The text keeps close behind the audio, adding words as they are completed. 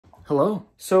Hello.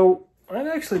 So, I've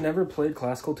actually never played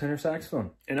classical tenor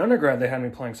saxophone. In undergrad, they had me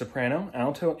playing soprano,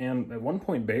 alto, and at one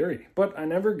point Barry, but I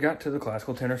never got to the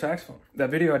classical tenor saxophone.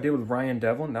 That video I did with Ryan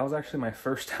Devlin, that was actually my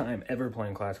first time ever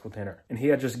playing classical tenor, and he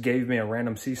had just gave me a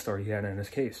random C-star he had in his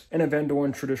case, and a Van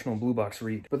Doren traditional blue box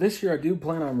reed. But this year I do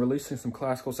plan on releasing some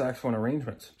classical saxophone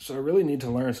arrangements, so I really need to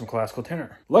learn some classical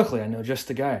tenor. Luckily, I know just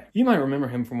the guy. You might remember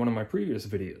him from one of my previous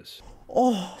videos.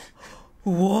 Oh,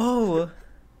 whoa,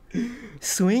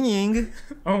 swinging.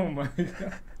 Oh my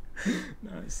god.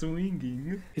 Not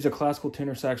swinging. He's a classical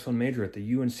tenor saxophone major at the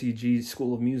UNCG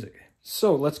School of Music.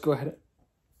 So let's go ahead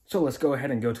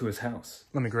and go to his house.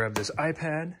 Let me grab this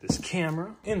iPad, this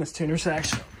camera, and this tenor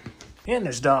saxophone. And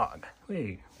this dog.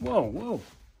 Wait, whoa.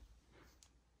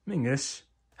 Mingus,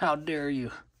 how dare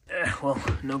you? Well,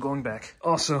 no going back.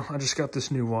 Also, I just got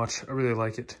this new watch. I really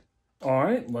like it. All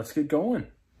right, let's get going.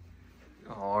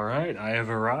 All right, I have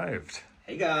arrived.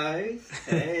 Hey guys,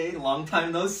 hey, long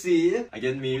time no see. I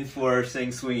get memes for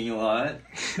saying swinging a lot.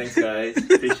 Thanks guys,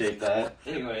 appreciate that.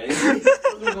 Anyway,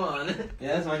 let's move on.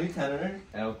 Yeah, it's my new tenor.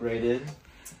 I upgraded.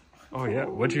 Oh yeah,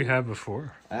 what'd you have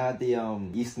before? I had the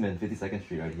Eastman 52nd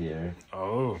Street right here.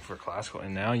 Oh, for classical,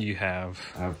 and now you have...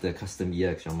 I have the custom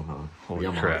EX Yamaha. Holy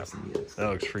Yamaha crap, custom EX. that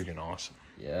looks freaking awesome.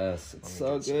 Yes, it's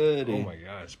so good. Oh my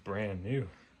god, it's brand new.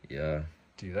 Yeah.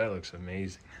 Dude, that looks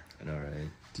amazing. I know, right?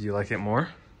 Do you like it more?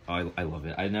 Oh, I love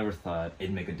it. I never thought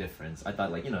it'd make a difference. I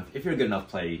thought, like, you know, if you're a good enough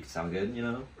player, you can sound good, you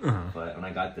know? But when I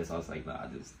got this, I was like, nah,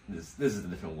 this is a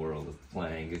different world of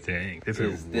playing. Dang,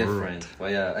 It's different.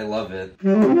 But yeah, I love it.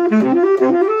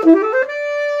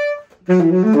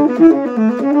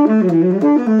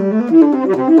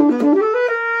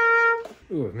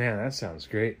 Ooh, man, that sounds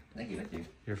great. Thank you.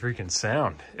 Your freaking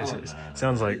sound. It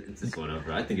sounds like... It's just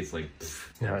whatever. I think it's like...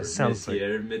 No, it sounds like...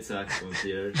 Mid-saxophone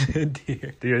tier.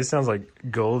 Dude, it sounds like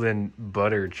golden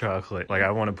butter chocolate. Like,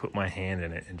 I want to put my hand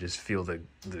in it and just feel the...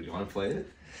 You want to play it?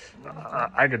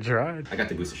 I could try. I got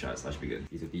the booster shot, so that should be good.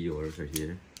 These would be yours right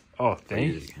here. Oh,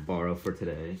 thank you. Just borrow for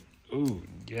today. Ooh,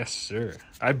 yes, sir.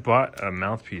 I bought a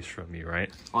mouthpiece from you, right?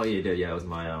 Oh, yeah, you did. Yeah, it was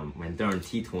my Darn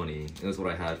T20. It was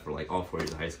what I had for like all 4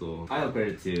 years of high school. I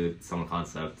upgraded to Summer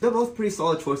Concept. They're both pretty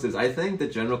solid choices. I think the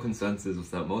general consensus was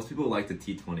that most people like the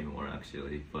T20 more,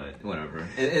 actually. But whatever.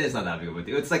 It is not that big of a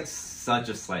deal. It's like such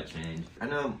a slight change. I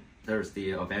know there's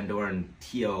the Van Doren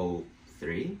TL3,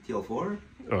 TL4.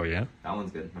 Oh, yeah? That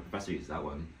one's good. My professor used that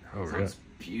one. Oh, really? Sounds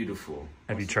beautiful.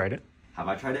 Have you tried it? Have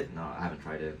I tried it? No, I haven't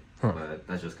tried it. Huh. But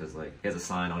that's just because, like, he has a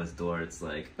sign on his door. It's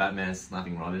like Batman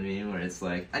slapping Robin meme, where it's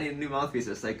like, I need a new mouthpiece.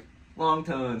 It's like long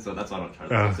tone, so that's why I don't try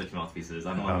to switch mouthpieces.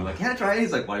 I don't want to be like, can I try it?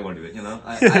 He's like, why do you want to do it? You know,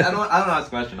 I don't ask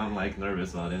questions. I'm like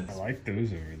nervous about it. I like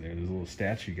those over there. Those little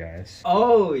statue guys.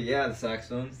 Oh yeah, the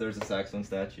saxophones. There's the saxophone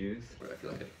statues. Where I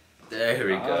feel like it. There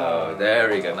we go. There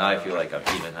we go. Now I feel like I'm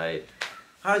even height.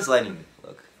 How does lighting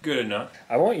look? Good enough.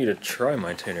 I want you to try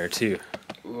my tenor too.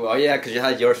 Ooh, oh yeah, because you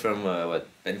had yours from what?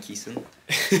 Ben Keeson?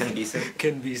 Ken Beeson?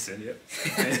 Ken Beeson, yep.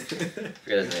 Forget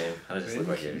his name. How does this look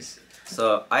right here?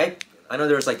 So I know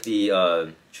there's like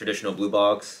the traditional blue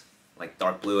box, like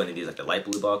dark blue, and these like the light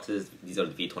blue boxes. These are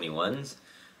the V21s.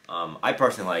 I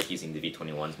personally like using the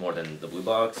V21s more than the blue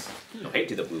box. I hate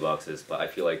to do the blue boxes, but I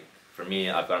feel like for me,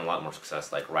 I've gotten a lot more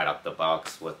success like right out the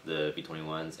box with the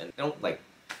V21s, and they don't like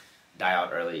die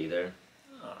out early either,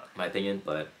 in my opinion.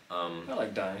 But I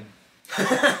like dying.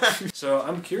 So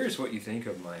I'm curious what you think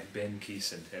of my Ben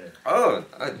Keeson tenor. Oh,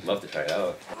 I'd love to try it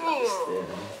out.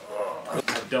 I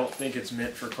don't think it's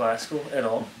meant for classical at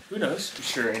all. Who knows? I'm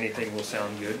sure anything will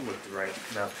sound good with the right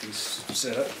mouthpiece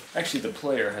setup. Actually, the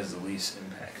player has the least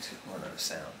impact on a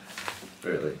sound.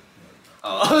 Really?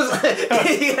 Oh, I was like,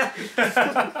 yeah,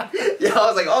 I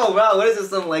was like, oh wow, what is this?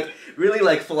 Some like really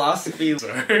like philosophy.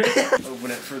 Sorry.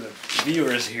 Open it for the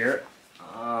viewers here.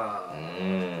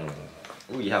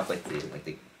 Ooh, you have like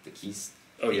the keys.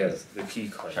 Oh yeah, the key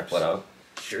clamps. Check that out.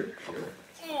 Sure.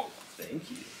 Oh,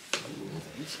 thank you.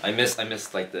 I miss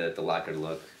like the lacquered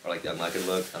look or like the unlacquered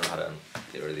look. I don't know how to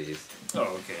get rid of these.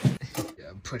 Oh okay.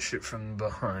 Yeah, push it from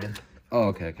behind. Oh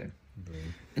okay.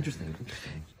 Interesting.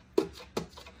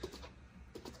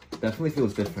 Definitely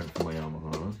feels different from my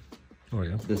Yamaha. Oh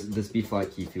yeah. This B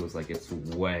flat key feels like it's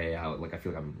way out. Like I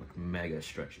feel like I'm like mega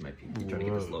stretching my pinky trying to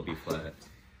get this low B flat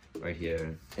right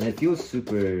here, and it feels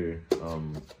super.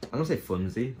 I'm gonna say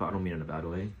flimsy, but I don't mean it in a bad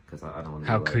way because I don't want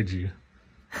to. How could you?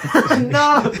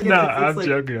 No, no, I'm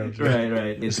joking.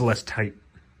 Right. It's less tight.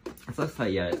 It's less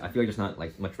tight, yeah. I feel like there's not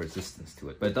like much resistance to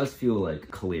it, but it does feel like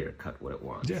clear cut what it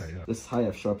wants. Yeah. This high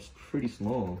F sharp's pretty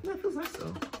small. Yeah, it feels nice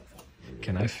though.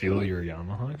 Can I feel your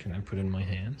Yamaha? Can I put it in my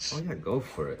hands? Oh yeah, go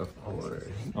for it. Of course.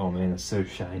 Oh man, it's so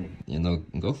shiny. Yeah, no,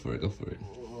 go for it.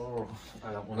 Oh,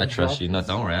 I trust you. No,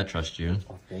 don't worry, I trust you.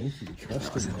 Oh, thank you.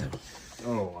 Trust me.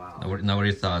 Oh, wow. Now what are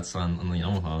your thoughts on the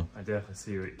Yamaha? I definitely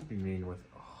see what you mean with...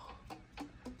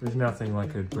 There's nothing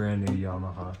like a brand new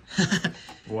Yamaha.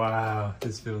 Wow,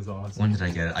 this feels awesome. When did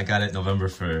I get it? I got it November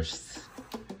 1st.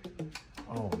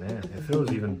 Oh man, it feels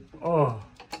even... Oh.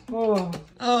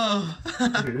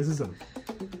 Dude, this is a...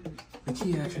 The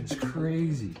key action is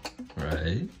crazy.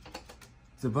 Right?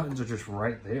 The buttons are just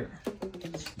right there.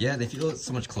 Yeah, they feel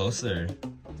so much closer.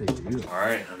 They do.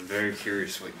 Alright, I'm very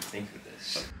curious what you think of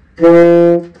this. I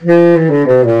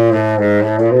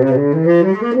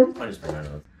just bring that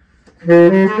up.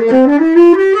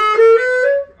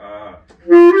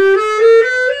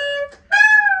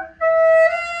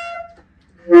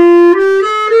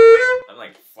 I'm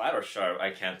like flat or sharp, I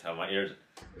can't tell. My ears.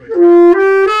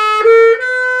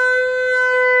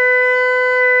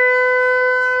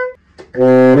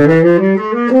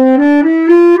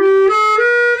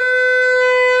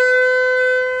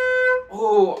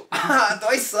 Oh, do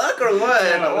I suck or what?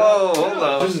 Whoa, hold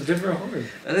on. This is a different horn.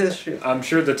 That is true. I'm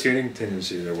sure the tuning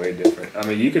tendencies are way different. I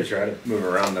mean, you could try to move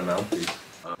around the mouthpiece.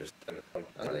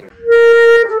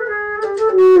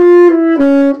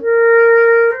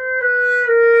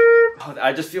 Oh,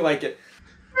 I just feel like it.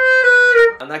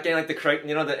 I'm not getting like the correct,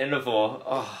 you know, the interval.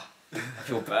 Oh, I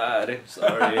feel bad.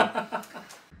 Sorry.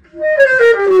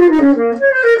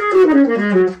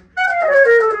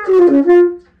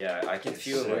 Yeah, I can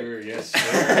feel like. Yes,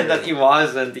 sir. That he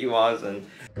wasn't.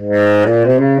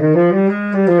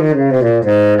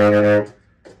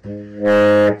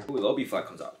 Ooh, low B flat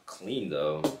comes out clean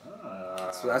though.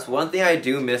 So that's one thing I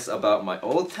do miss about my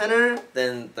old tenor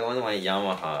than the one on my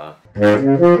Yamaha.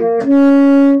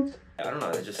 I don't know,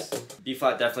 it just B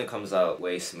flat definitely comes out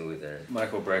way smoother.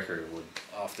 Michael Brecker would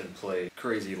often play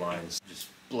crazy lines, just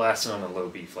blasting on a low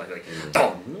B flat, like.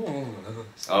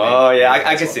 Oh yeah,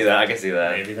 I can see that. I can see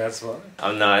that. Maybe that's why.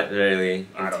 I'm not really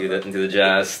into the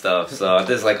jazz stuff, so if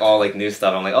there's like all like new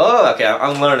stuff, I'm like, oh okay,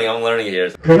 I'm learning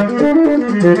here.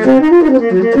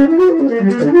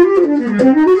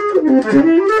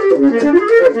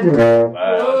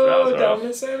 Wow,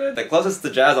 dominant seven? The closest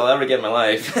to jazz I'll ever get in my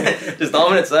life. Just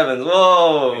dominant sevens.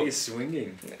 Whoa! He's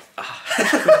swinging.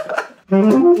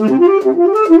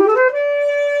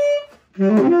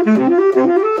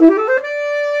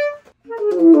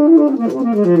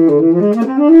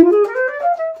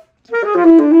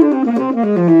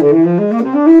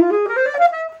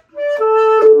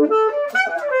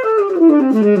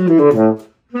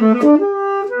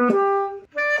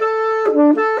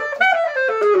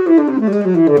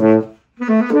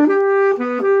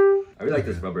 I really like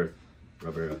this rubber.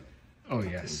 Oh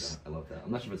yes. I love that.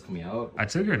 I'm not sure if it's coming out. I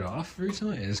took it off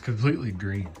recently. It's completely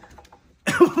green.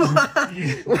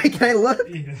 Wait, can I look?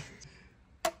 Yeah.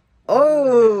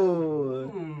 Oh!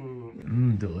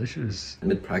 Delicious.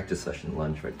 Mid-practice session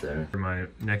lunch right there. My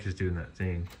neck is doing that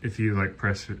thing. If you like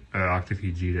press octave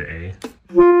key G to A.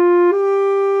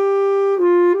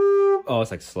 Oh,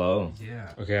 it's like slow.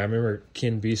 Yeah. Okay, I remember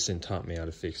Ken Beeson taught me how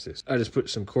to fix this. I just put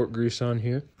some cork grease on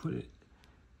here. Put it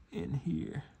in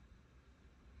here.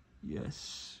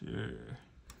 Yes, sir.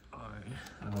 I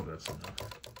hope that's enough.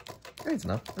 Hey, it's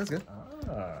enough. That's good.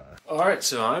 Alright,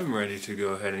 so I'm ready to go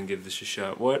ahead and give this a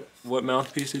shot. What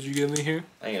mouthpiece did you give me here?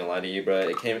 I ain't gonna lie to you, bro.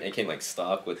 It came like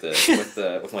stock with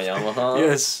with my Yamaha.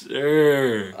 Yes,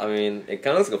 sir. I mean, it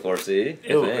kind of looks like a 4C.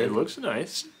 It looks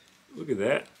nice. Look at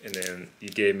that. And then you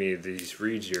gave me these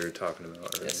reeds you were talking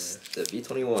about earlier. Yes, the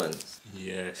V21s.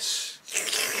 Yes.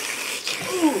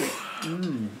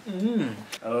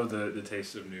 I love the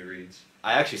taste of new reeds.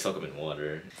 I actually soak them in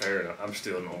water. Fair enough. I'm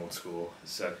still an old school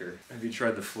sucker. Have you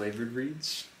tried the flavored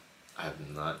reeds? I have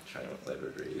not tried a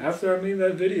flavored reed. After I made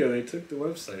that video, they took the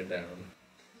website down.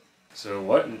 So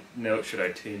what note should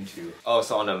I tune to? Oh,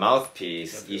 so on a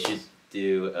mouthpiece, you should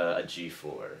do a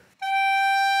G4.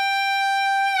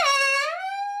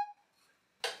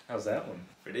 How's that one?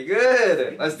 Pretty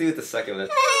good. Let's do it the second one.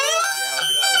 Yeah,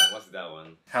 let's do that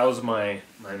one. How's my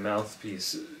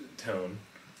mouthpiece tone?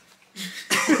 Is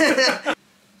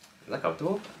that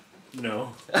comfortable?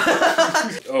 No.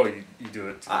 Oh, you do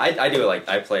it. I do it like,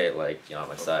 I play it like, you know, on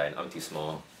my side. I'm too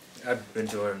small. I've been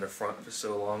doing it in the front for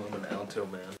so long. I'm an alto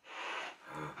man.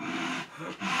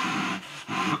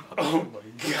 Oh my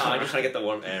god. I'm just trying to get the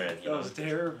warm air in. That was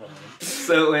terrifying.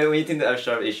 So when you think the F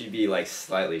sharp, it should be like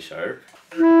slightly sharp.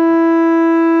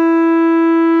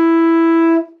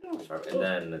 And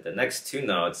then the next two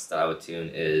notes that I would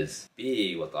tune is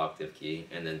B with the octave key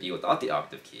and then B without the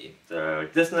octave key. So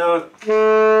this note,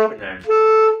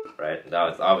 right, that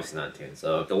was obviously not tuned.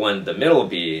 So the middle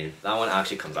B, that one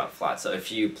actually comes out flat. So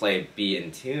if you play B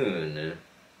in tune,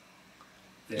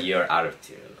 you're out of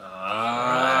tune.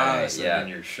 Ah, so then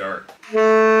you're sharp.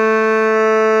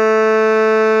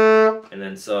 And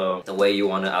then so the way you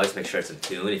want to always make sure it's in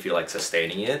tune, if you're like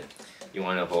sustaining it, you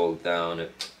want to hold down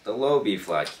the low B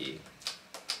flat key.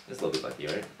 This low B flat key,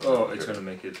 right? Oh, it's gonna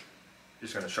make it.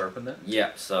 It's gonna sharpen that.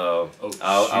 Yeah. So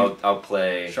I'll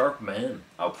play sharp man.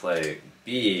 I'll play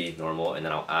B normal, and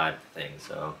then I'll add things.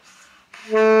 So.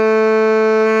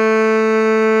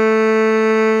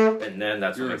 And then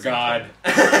that's you're a god.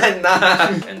 Nah.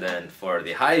 And then for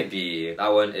the high B,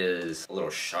 that one is a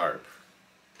little sharp.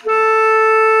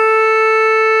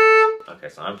 Okay,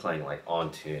 so I'm playing like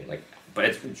on tune, like, but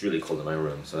it's really cold in my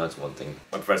room, so that's one thing.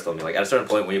 My professor told me, like, at a certain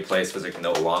point when you play a specific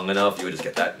note long enough, you would just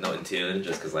get that note in tune,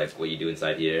 just because, like, what you do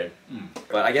inside here.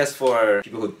 But I guess for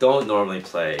people who don't normally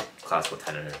play classical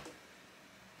tenor,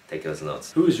 take those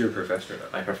notes. Who is your professor now?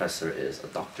 My professor is a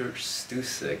Dr.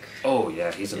 Stusek. Oh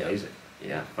yeah, he's amazing.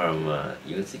 Yeah, from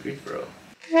UNCG, bro.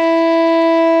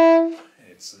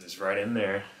 It's right in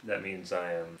there. That means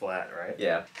I am flat, right?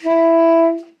 Yeah.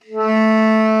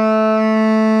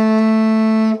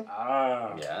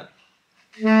 Ah. Yeah.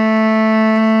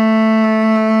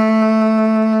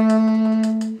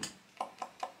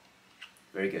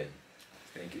 Very good.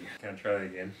 Thank you. Can I try that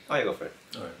again? Oh, yeah, go for it.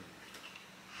 All right.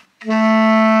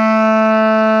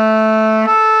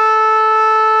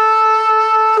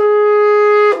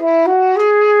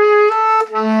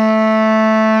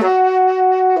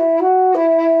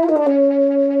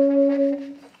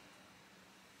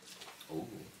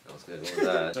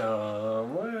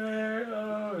 Somewhere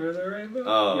over the rainbow.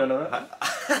 Oh. You don't know that?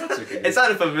 That's okay. It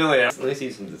sounded familiar. Let me see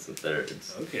some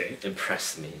thirds. Okay.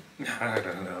 Impress me. I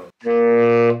don't know.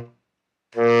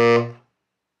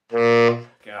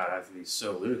 God, I have to be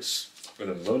so loose for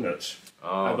the low notes.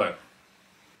 Oh. I'm like,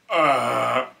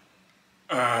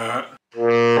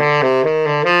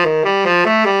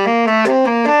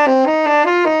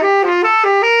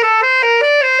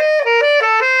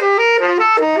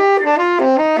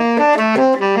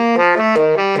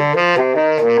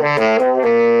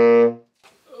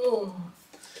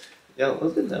 Yeah, it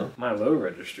was good though. My low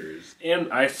registers.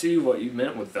 And I see what you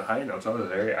meant with the high notes. I was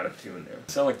very out of tune there. It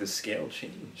sounded like the scale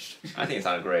changed. I think it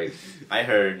sounded great. I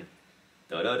heard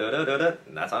da da da da da da,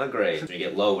 and that sounded great. When you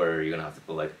get lower, you're gonna have to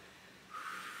put like,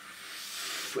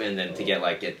 and then to get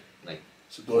like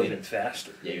so blow even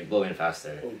faster. Yeah, you blow in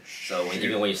faster. Oh, so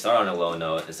even when you start on a low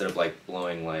note, instead of like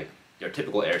blowing like your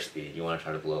typical airspeed, you want to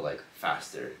try to blow like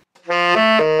faster.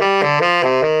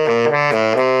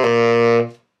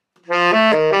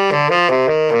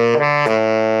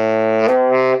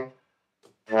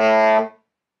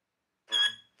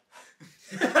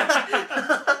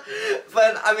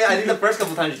 But I mean, I think the first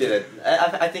couple times you did it,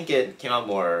 I think it came out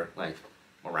more like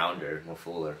more rounder, more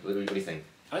fuller. What do you think?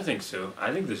 I think so.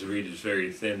 I think this reed is very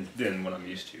thin than what I'm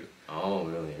used to. Oh,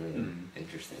 really?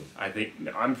 Interesting. I think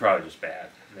I'm probably just bad.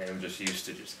 I'm just used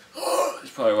to just. That's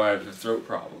probably why I have a throat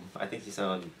problem. I think you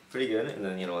sound pretty good, and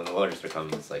then when the low register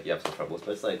comes, it's like you have some troubles.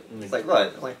 But it's like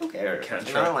what? Like who cares?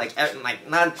 Not like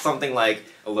not something like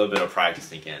a little bit of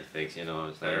practice you can't fix. You know what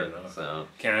I'm saying? I don't know. So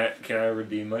can I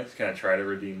redeem myself? Can I try to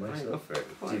redeem myself? Go for it.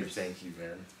 Dude, thank you,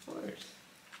 man. Of course.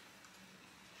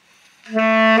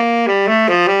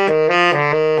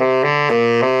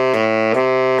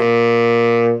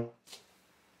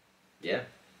 Yeah.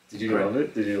 Did you love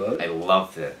it? Did you love it? I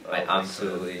loved it. Oh, I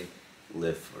absolutely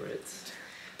live for it.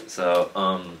 So,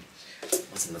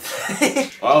 what's in the thing?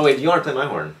 Oh wait, do you want to play my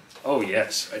horn? Oh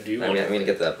yes, I do. I'm gonna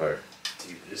get to that part.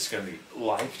 Dude, this is gonna be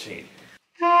life changing.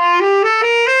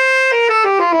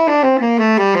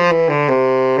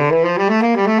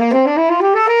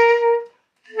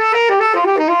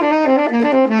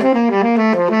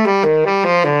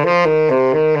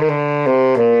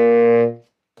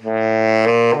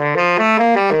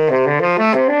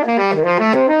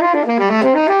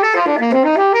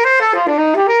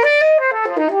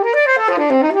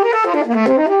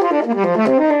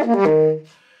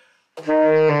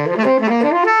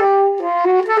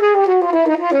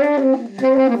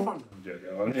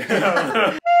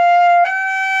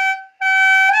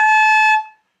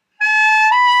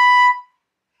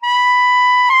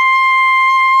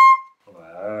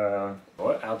 Wow.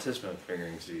 What altismo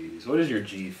fingerings do you use? What is your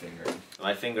G fingering?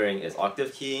 My fingering is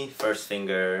octave key, first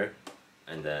finger,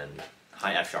 and then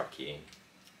high F sharp key.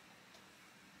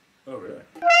 Oh really?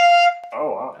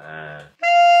 Oh wow.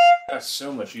 That's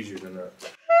so much easier than that.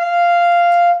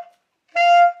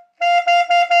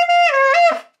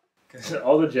 Because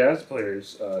all the jazz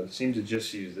players seem to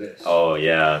just use this. Oh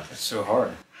yeah. It's so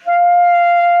hard.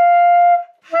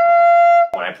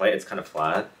 When I play, it's kind of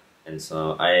flat, And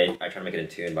so I try to make it in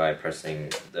tune by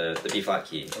pressing the B flat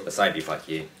key, the side B flat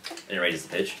key, and it raises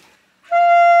the pitch.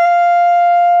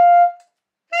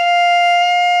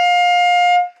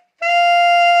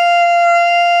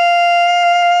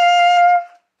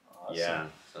 Awesome. Yeah,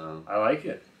 so I like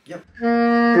it. Yep.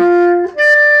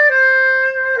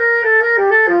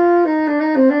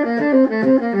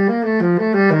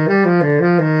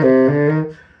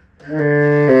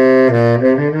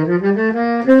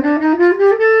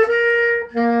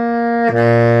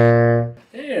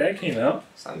 Hey, that came out.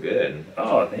 Sound good.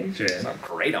 Oh, thanks, Jay. Sound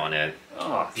great on it.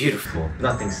 Oh, Beautiful.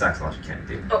 Nothing Saxologic can't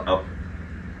do. Oh.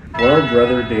 Well,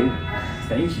 brother David,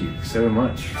 thank you so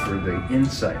much for the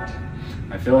insight.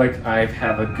 I feel like I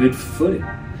have a good footing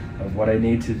of what I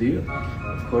need to do.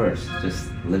 Of course. Just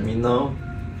let me know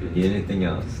if you need anything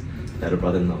else. Let a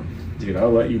brother know. Dude,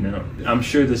 I'll let you know. I'm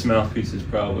sure this mouthpiece is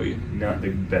probably not the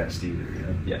best either,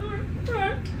 Yeah.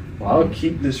 Well, I'll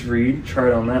keep this reed, try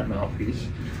it on that mouthpiece.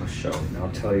 For sure. And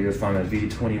I'll tell you if I'm a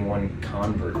V21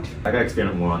 convert. I gotta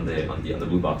experiment more on the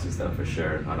blue boxes though, for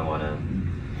sure. I don't wanna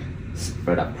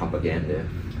spread out propaganda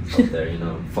out there, you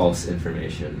know, false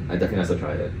information. I definitely have to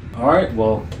try it. Alright,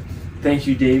 well, thank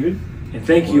you, David. And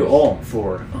thank you all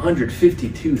for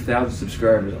 152,000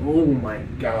 subscribers. Oh my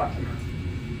god.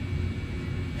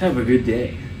 Have a good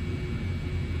day.